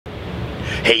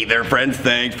Hey there, friends.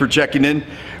 Thanks for checking in.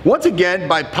 Once again,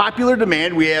 by popular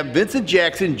demand, we have Vincent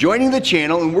Jackson joining the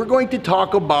channel, and we're going to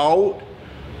talk about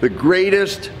the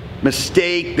greatest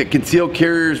mistake that concealed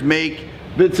carriers make.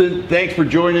 Vincent, thanks for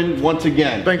joining once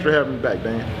again. Thanks for having me back,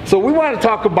 Dan. So we want to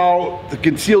talk about the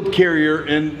concealed carrier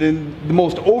and the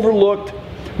most overlooked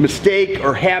mistake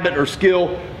or habit or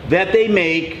skill that they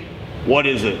make. What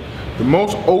is it? The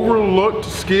most overlooked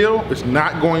skill is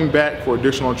not going back for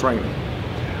additional training.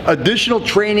 Additional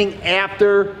training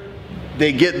after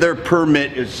they get their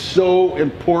permit is so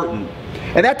important.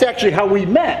 And that's actually how we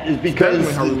met, is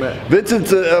because how we met.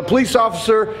 Vincent's a police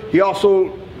officer. He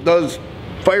also does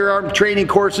firearm training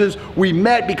courses. We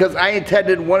met because I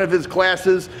attended one of his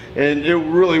classes, and it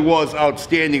really was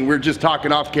outstanding. We were just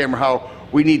talking off camera how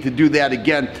we need to do that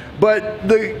again. But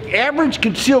the average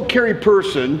concealed carry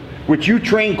person, which you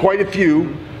train quite a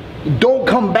few, don't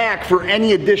come back for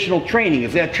any additional training.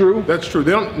 Is that true? That's true.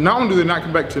 They don't. Not only do they not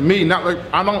come back to me, not like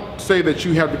I don't say that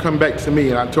you have to come back to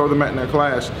me, and I tell them that in their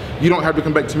class, you don't have to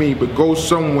come back to me, but go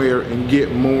somewhere and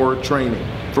get more training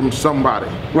from somebody.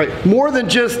 Right. More than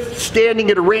just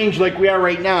standing at a range like we are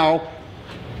right now,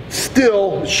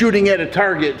 still shooting at a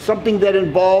target. Something that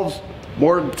involves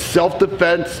more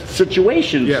self-defense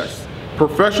situations. Yes.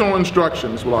 Professional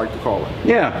instruction is what I like to call it.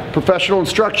 Yeah. Professional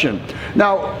instruction.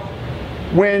 Now,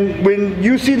 when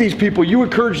you see these people, you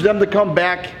encourage them to come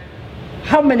back.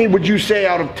 How many would you say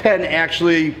out of 10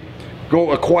 actually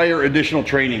go acquire additional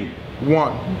training?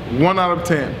 One out of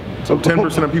 10. So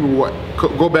 10% of people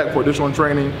go back for additional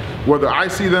training. Whether I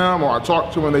see them or I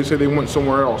talk to them and they say they went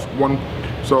somewhere else.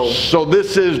 So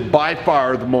this is by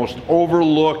far the most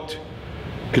overlooked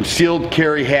concealed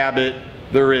carry habit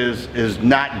there is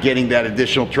not getting that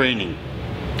additional training.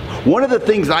 One of the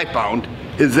things I found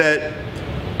is that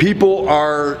people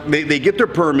they get their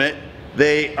permit,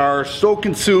 they are so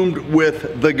consumed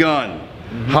with the gun,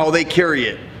 how they carry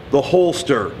it, the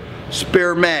holster,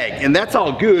 spare mag, and that's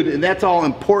all good and that's all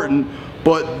important,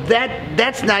 but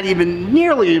that's not even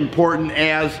nearly important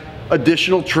as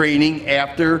additional training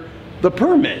after the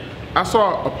permit. I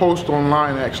saw a post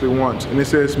online actually once, and it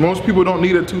says most people don't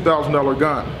need a $2,000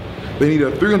 gun. They need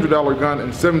a $300 gun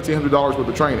and $1,700 worth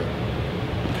of training.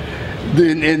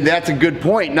 And that's a good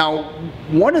point. Now,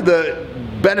 one of the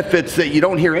benefits that you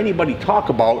don't hear anybody talk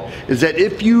about is that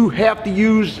if you have to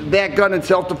use that gun in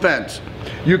self-defense,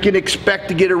 you can expect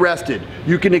to get arrested.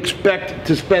 You can expect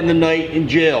to spend the night in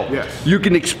jail. Yes. You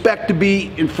can expect to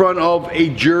be in front of a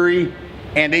jury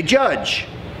and a judge.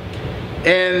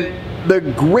 And the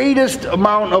greatest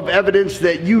amount of evidence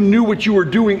that you knew what you were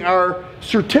doing are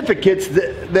certificates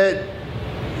that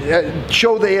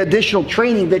show the additional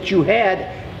training that you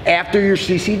had after your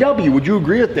CCW. Would you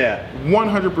agree with that?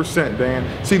 100%,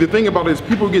 Dan. See, the thing about it is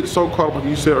people get so caught up, like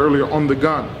you said earlier, on the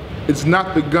gun. It's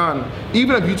not the gun.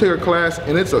 Even if you take a class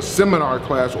and it's a seminar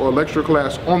class or a lecture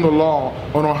class on the law,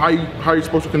 on how you're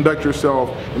supposed to conduct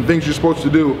yourself and things you're supposed to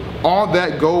do, all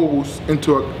that goes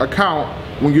into account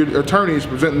when your attorney is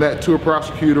presenting that to a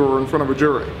prosecutor or in front of a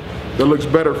jury. That looks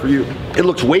better for you. It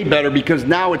looks way better because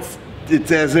now it's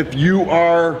as if you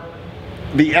are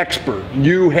the expert.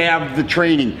 You have the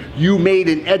training. You made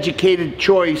an educated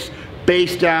choice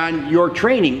based on your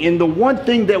training. And the one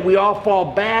thing that we all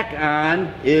fall back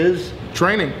on is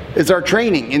training. Is our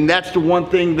training. And that's the one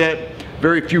thing that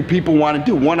very few people want to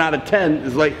do. 1 out of 10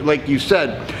 is like you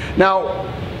said. Now,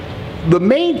 the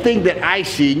main thing that I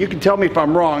see, and you can tell me if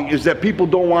I'm wrong, is that people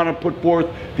don't want to put forth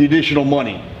the additional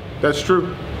money. That's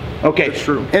true. Okay. That's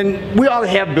true. And we all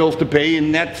have bills to pay,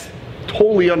 and that's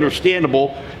totally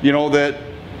understandable, you know, that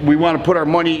we want to put our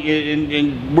money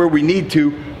in where we need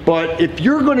to. But if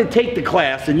you're going to take the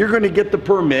class and you're going to get the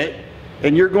permit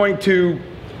and you're going to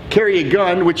carry a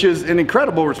gun, which is an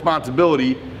incredible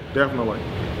responsibility. Definitely.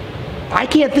 I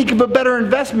can't think of a better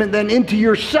investment than into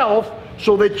yourself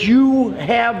so that you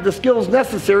have the skills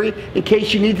necessary in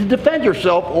case you need to defend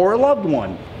yourself or a loved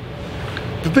one.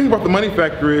 The thing about the money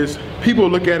factor is people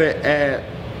look at it at,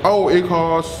 oh, it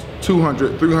costs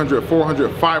 $200, $300,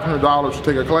 $400, $500 to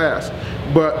take a class.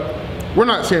 But we're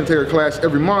not saying take a class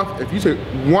every month. If you take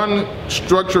one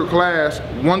structured class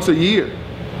once a year,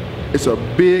 it's a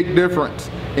big difference.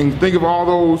 And think of all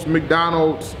those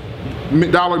McDonald's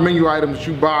dollar menu items that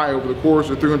you buy over the course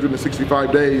of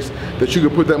 365 days that you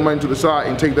could put that money to the side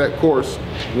and take that course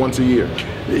once a year.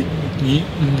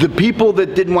 The people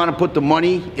that didn't want to put the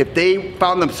money, if they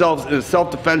found themselves in a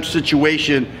self-defense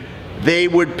situation, they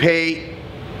would pay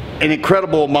an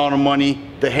incredible amount of money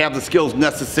to have the skills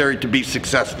necessary to be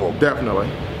successful. Definitely.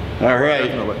 All right.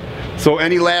 Definitely. So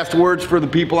any last words for the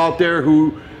people out there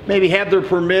who maybe have their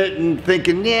permit and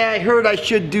thinking, yeah, I heard I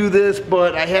should do this,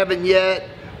 but I haven't yet?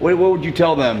 what would you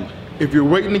tell them? If you're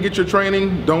waiting to get your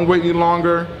training, don't wait any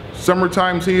longer.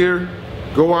 Summertime's here.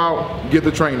 Go out, get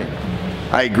the training.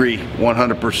 I agree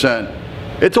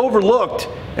 100%. It's overlooked,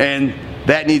 and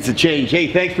that needs to change.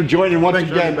 Hey, thanks for joining once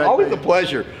again. Always a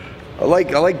pleasure. I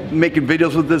like making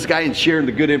videos with this guy and sharing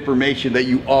the good information that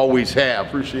you always have.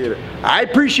 Appreciate it. I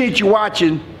appreciate you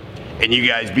watching, and you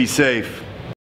guys be safe.